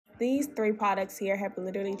these 3 products here have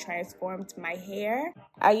literally transformed my hair.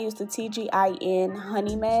 I use the TGIN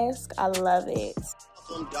Honey Mask. I love it.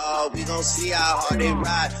 Dog, we gon' see how hard they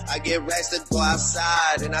ride. I get racks to go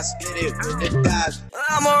outside and I spit it with the guys.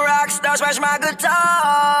 I'm a rock star, smash my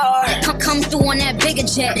guitar. Come through on that bigger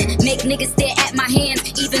jet, make niggas stare at my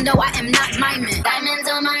hands, even though I am not miming. Diamonds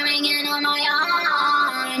on my ring and on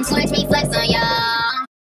my arms. Watch me flex on y'all.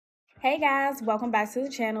 Hey guys, welcome back to the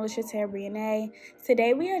channel. It's your Bria'Na.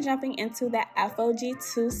 Today we are jumping into the Aphogee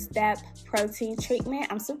 2-step protein treatment.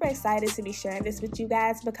 I'm super excited to be sharing this with you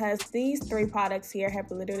guys because these 3 products here have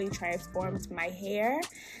literally transformed my hair.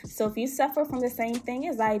 So if you suffer from the same thing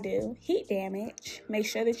as I do, heat damage, make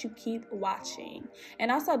sure that you keep watching. And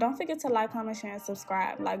also don't forget to like, comment, share, and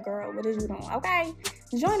subscribe. Like, girl, what is you doing? Okay,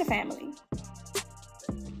 join the family.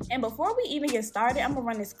 And before we even get started, I'm gonna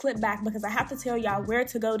run this clip back because I have to tell y'all where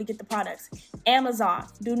to go to get the products. Amazon.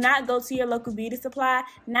 Do not go to your local beauty supply.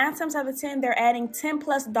 9 times out of 10, they're adding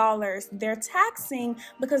 $10+. They're taxing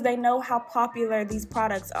because they know how popular these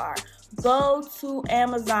products are. Go to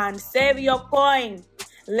Amazon. Save your coin.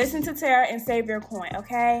 Listen to Tara and save your coin,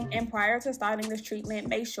 okay? And prior to starting this treatment,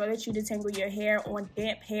 make sure that you detangle your hair on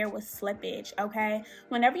damp hair with slippage, okay?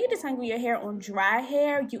 Whenever you detangle your hair on dry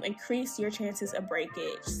hair, you increase your chances of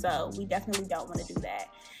breakage. So we definitely don't want to do that.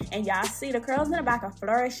 And y'all see the curls in the back are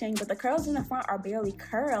flourishing, but the curls in the front are barely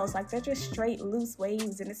curls. Like, they're just straight loose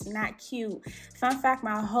waves and it's not cute. Fun fact,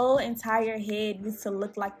 my whole entire head used to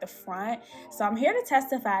look like the front. So I'm here to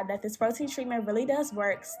testify that this protein treatment really does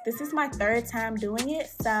work. This is my 3rd time doing it.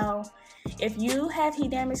 So if you have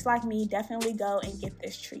heat damage like me, definitely go and get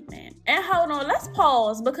this treatment. And hold on, let's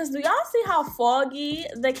pause because do y'all see how foggy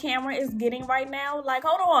the camera is getting right now? Like,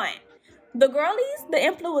 hold on. The girlies, the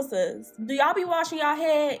influencers, do y'all be washing y'all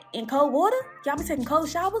hair in cold water? Y'all be taking cold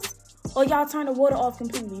showers? Or y'all turn the water off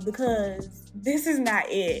completely? Because this is not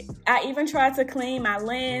it. I even tried to clean my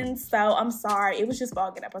lens, so I'm sorry. It was just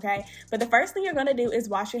fogging up, okay? But the first thing you're going to do is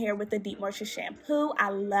wash your hair with the Deep Moisture shampoo. I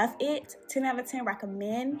love it. 10 out of 10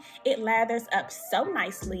 recommend. It lathers up so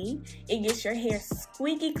nicely. It gets your hair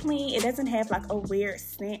squeaky clean. It doesn't have like a weird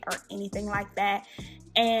scent or anything like that.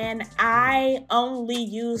 And I only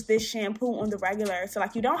use this shampoo on the regular. So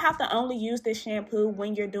like, you don't have to only use this shampoo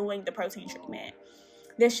when you're doing the protein treatment.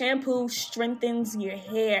 This shampoo strengthens your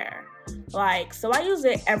hair. Like, so I use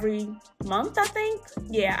it every month, I think.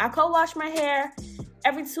 Yeah, I co-wash my hair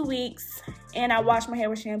every 2 weeks. And I wash my hair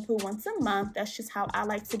with shampoo once a month. That's just how I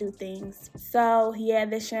like to do things. So yeah,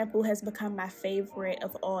 this shampoo has become my favorite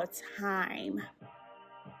of all time.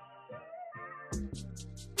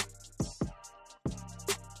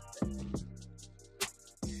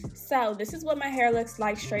 So this is what my hair looks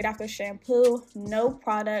like straight after shampoo. No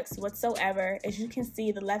products whatsoever. As you can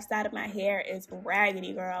see, the left side of my hair is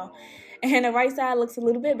raggedy, girl. And the right side looks a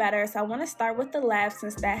little bit better. So I want to start with the left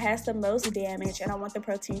since that has the most damage and I want the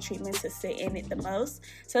protein treatment to sit in it the most.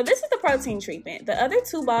 So this is the protein treatment. The other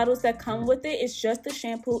 2 bottles that come with it is just the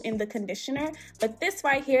shampoo and the conditioner. But this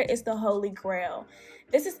right here is the holy grail.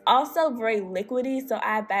 This is also very liquidy, so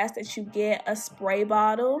I advise that you get a spray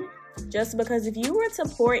bottle. Just because if you were to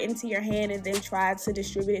pour it into your hand and then try to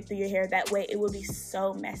distribute it through your hair that way, it would be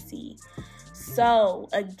so messy. So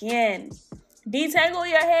again, detangle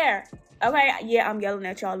your hair. Okay, yeah, I'm yelling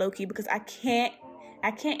at y'all low-key because I can't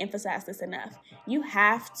emphasize this enough. You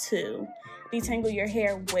have to detangle your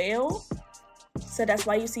hair well. So that's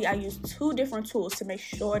why you see I use 2 different tools to make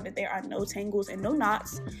sure that there are no tangles and no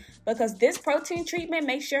knots, because this protein treatment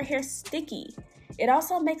makes your hair sticky. It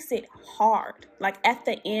also makes it hard. Like at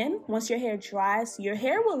the end, once your hair dries, your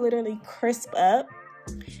hair will literally crisp up.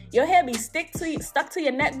 Your hair be stuck to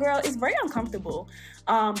your neck, girl. It's very uncomfortable,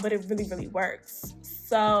 but it really, really works.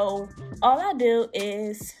 So all I do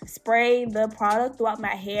is spray the product throughout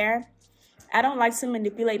my hair. I don't like to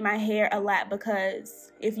manipulate my hair a lot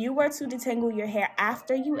because if you were to detangle your hair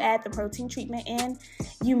after you add the protein treatment in,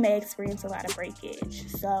 you may experience a lot of breakage.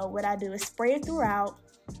 So what I do is spray it throughout.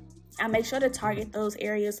 I make sure to target those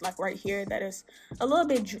areas like right here that is a little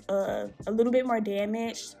bit more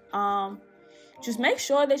damaged. Just make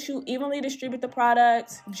sure that you evenly distribute the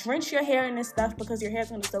product. Drench your hair in this stuff because your hair is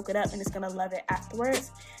going to soak it up and it's going to love it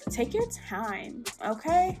afterwards. Take your time,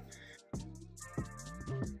 okay?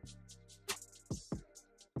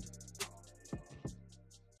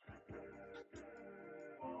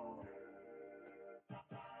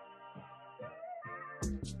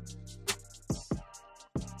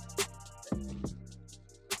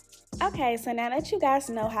 Okay, so now that you guys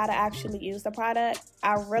know how to actually use the product,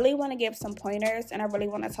 I really want to give some pointers, and I really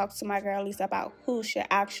want to talk to my girlies about who should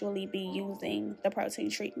actually be using the protein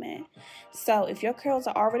treatment. So if your curls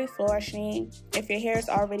are already flourishing, if your hair is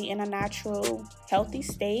already in a natural, healthy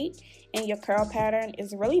state, and your curl pattern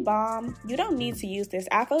is really bomb, you don't need to use this.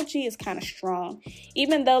 Aphogee is kind of strong.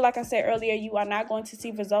 Even though, like I said earlier, you are not going to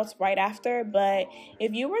see results right after, but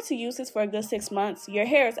if you were to use this for a good 6 months, your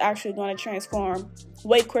hair is actually going to transform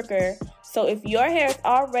way quicker. So if your hair is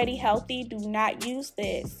already healthy, do not use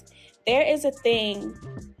this. There is a thing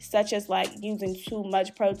such as like using too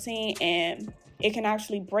much protein, and it can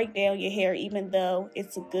actually break down your hair. Even though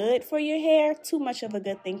it's good for your hair, too much of a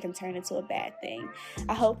good thing can turn into a bad thing.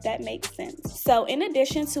 I hope that makes sense. So in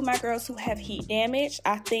addition to my girls who have heat damage,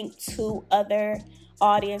 I think 2 other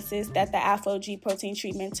audiences that the Aphogee protein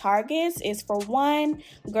treatment targets is, for one,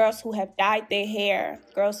 girls who have dyed their hair,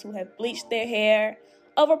 girls who have bleached their hair,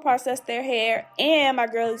 over-processed their hair, and my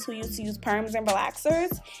girls who used to use perms and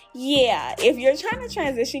relaxers. Yeah, if you're trying to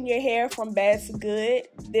transition your hair from bad to good,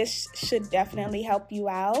 this should definitely help you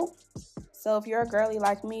out. So if you're a girly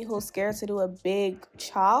like me who's scared to do a big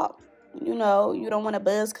chop, you know, you don't want to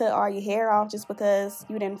buzz cut all your hair off just because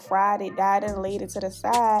you didn't fried it, dyed it, and laid it to the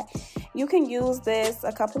side, you can use this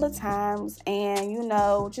a couple of times and, you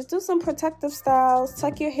know, just do some protective styles,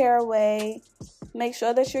 tuck your hair away, make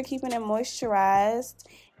sure that you're keeping it moisturized,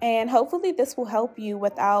 and hopefully this will help you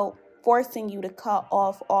without forcing you to cut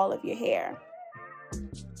off all of your hair.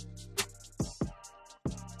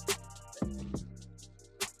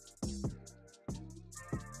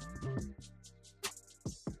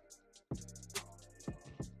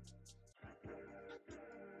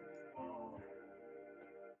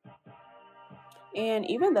 And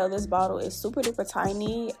even though this bottle is super duper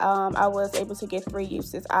tiny, I was able to get 3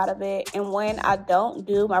 uses out of it. And when I don't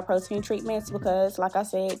do my protein treatments, because like I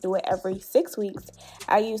said, do it every 6 weeks,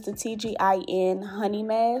 I use the TGIN honey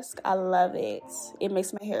mask. I love it. It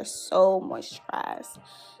makes my hair so moisturized.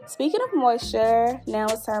 Speaking of moisture, now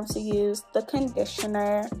it's time to use the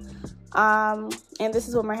conditioner. And this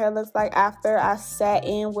is what my hair looks like after I sat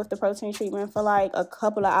in with the protein treatment for like a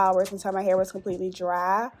couple of hours until my hair was completely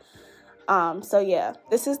dry. So yeah,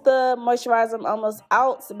 this is the moisturizer. I'm almost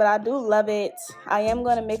out, but I do love it. I am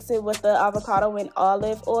going to mix it with the avocado and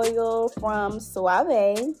olive oil from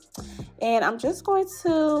Suave, and I'm just going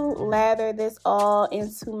to lather this all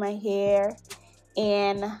into my hair.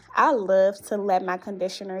 And I love to let my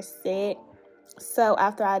conditioner sit. So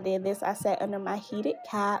after I did this, I sat under my heated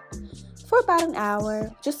cap for about an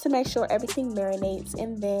hour just to make sure everything marinates,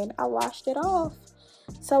 and then I washed it off.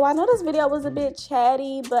 So I know this video was a bit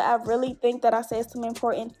chatty, but I really think that I said some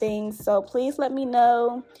important things. So please let me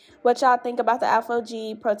know what y'all think about the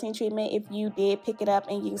Aphogee protein treatment if you did pick it up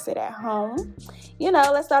and use it at home. You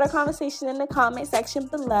know, let's start a conversation in the comment section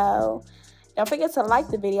below. Don't forget to like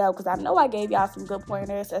the video because I know I gave y'all some good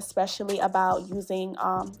pointers, especially about using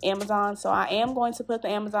Amazon. So I am going to put the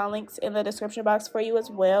Amazon links in the description box for you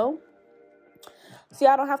as well, so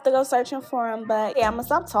y'all don't have to go searching for them. But yeah, I'm gonna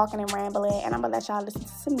stop talking and rambling, and I'm gonna let y'all listen to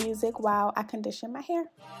some music while I condition my hair.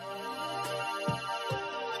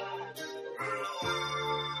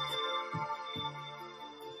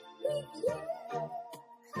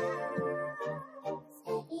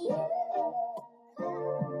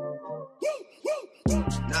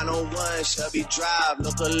 Chubby Drive,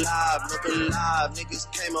 look alive, look alive.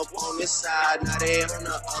 Niggas came up on this side, now they on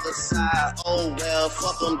the other side. Oh well,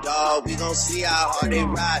 fuck them, dawg. We gon' see how hard they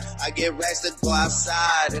ride. I get racks to go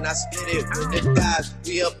outside, and I spit it with the guys.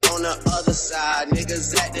 We up on the other side.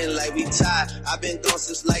 Niggas acting like we tied. I been gone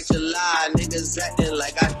since like July. Niggas acting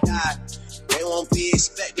like I died. They won't be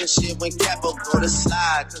expecting shit when Capo go to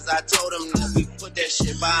slide. Cause I told them that we put that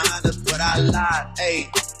shit behind us, but I lied.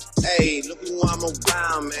 Hey, look who I'm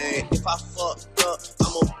around, man. If I fucked up,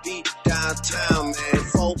 I'ma be downtown, man.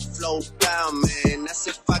 Full flow down, man. That's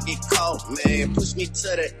if I get caught, man. Push me to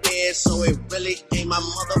the edge, so it really ain't my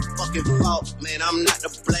motherfucking fault, man. I'm not to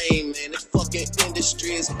blame, man. This fucking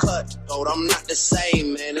industry is cutthroat. I'm not the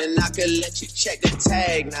same, man. And I can let you check the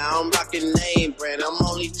tag. Now I'm rocking name brand. I'm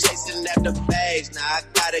only chasing after bags. Now I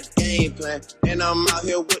got a game plan, and I'm out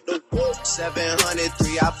here with the 700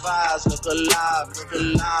 3i5s. Look alive, look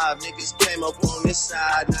alive. Niggas came up on this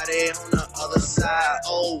side, now they on the other side.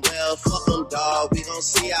 Oh well, fuck them, dawg. We gon'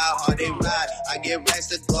 see how hard they ride. I get racks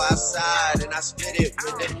to go outside, and I spit it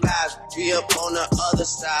with the guys. We up on the other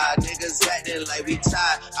side. Niggas acting like we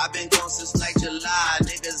tied. I been gone since like July.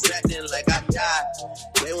 Niggas acting like I died.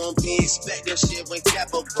 They won't be expecting shit when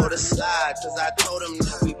Capo go to slide. Cause I told them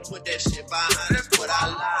that we put that shit behind us, but I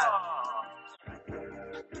lied.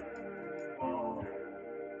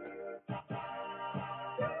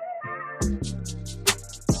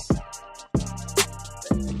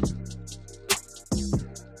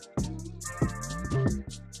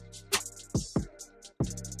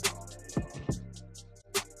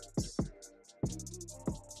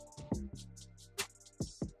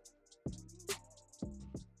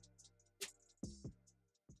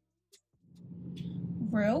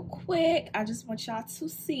 Real quick, I just want y'all to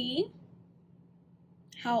see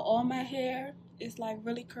how all my hair is like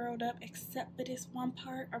really curled up except for this one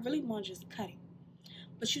part. I really want to just cut it,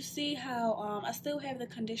 but you see how I still have the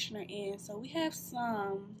conditioner in, so we have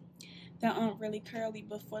some that aren't really curly,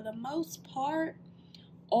 but for the most part,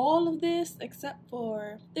 all of this except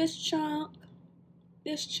for this chunk,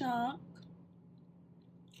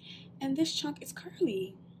 and this chunk is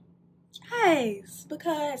curly. Guys,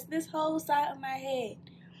 because this whole side of my head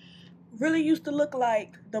really used to look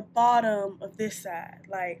like the bottom of this side.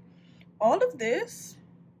 Like, all of this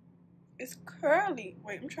is curly.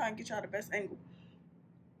 Wait, I'm trying to get y'all the best angle.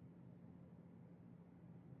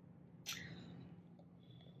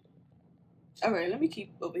 Alright, let me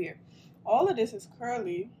keep over here. All of this is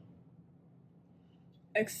curly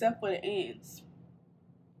except for the ends.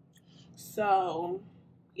 So,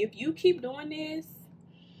 if you keep doing this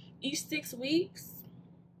each 6 weeks,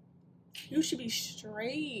 you should be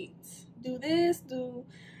straight. Do this, do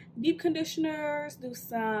deep conditioners, do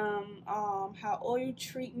some hair oil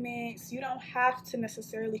treatments. You don't have to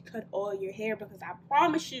necessarily cut all your hair, because I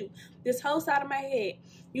promise you, this whole side of my head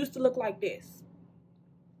used to look like this.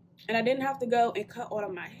 And I didn't have to go and cut all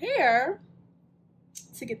of my hair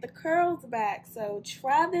to get the curls back. So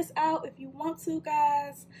try this out if you want to,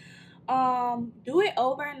 guys. Do it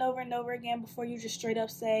over and over and over again before you just straight up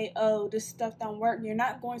say, oh, this stuff don't work. You're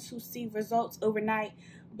not going to see results overnight,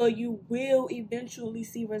 but you will eventually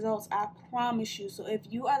see results, I promise you. So if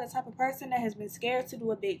you are the type of person that has been scared to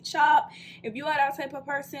do a big chop, if you are that type of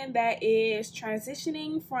person that is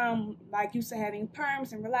transitioning from like used to having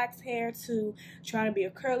perms and relaxed hair to trying to be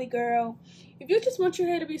a curly girl, if you just want your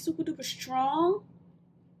hair to be super duper strong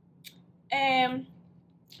and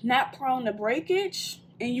not prone to breakage,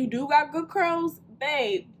 and you do got good curls,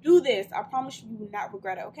 babe, do this. I promise you will not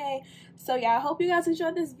regret it, okay? So, yeah, I hope you guys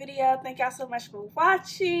enjoyed this video. Thank y'all so much for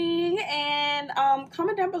watching. And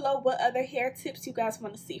comment down below what other hair tips you guys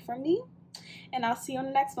want to see from me. And I'll see you on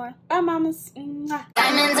the next one. Bye, mamas. Mwah.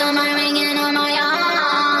 Diamonds on my ring and on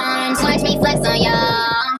my arms. Watch me flex on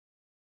y'all.